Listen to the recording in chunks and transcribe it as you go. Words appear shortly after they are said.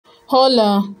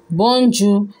Hola,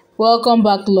 bonjour, welcome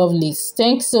back lovelies.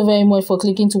 Thanks so very much for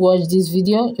clicking to watch this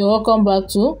video. You're welcome back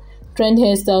to Trendy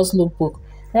Hairstyles Lookbook.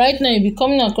 Right now you'll be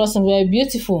coming across some very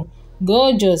beautiful,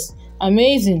 gorgeous,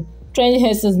 amazing trendy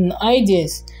hairstyles and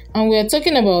ideas, and we are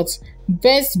talking about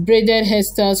best braided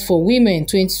hairstyles for women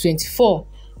 2024.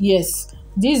 Yes,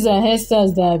 these are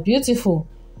hairstyles that are beautiful,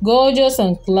 gorgeous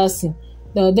and classy.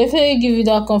 That will definitely give you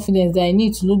that confidence that you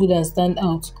need to look good and stand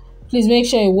out. Please make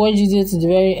sure you watch the video to the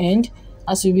very end,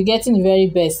 as you'll be getting the very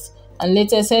best and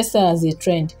latest hairstyles as a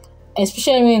trend,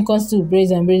 especially when it comes to braids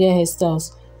and braided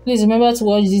hairstyles. Please remember to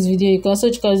watch this video. You can also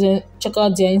check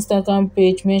out their Instagram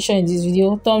page mentioned in this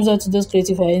video. Thumbs up to those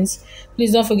creative hands.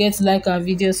 Please don't forget to like our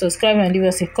video, subscribe and leave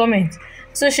us a comment.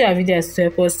 So share our videos to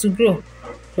help us to grow.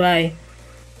 Bye.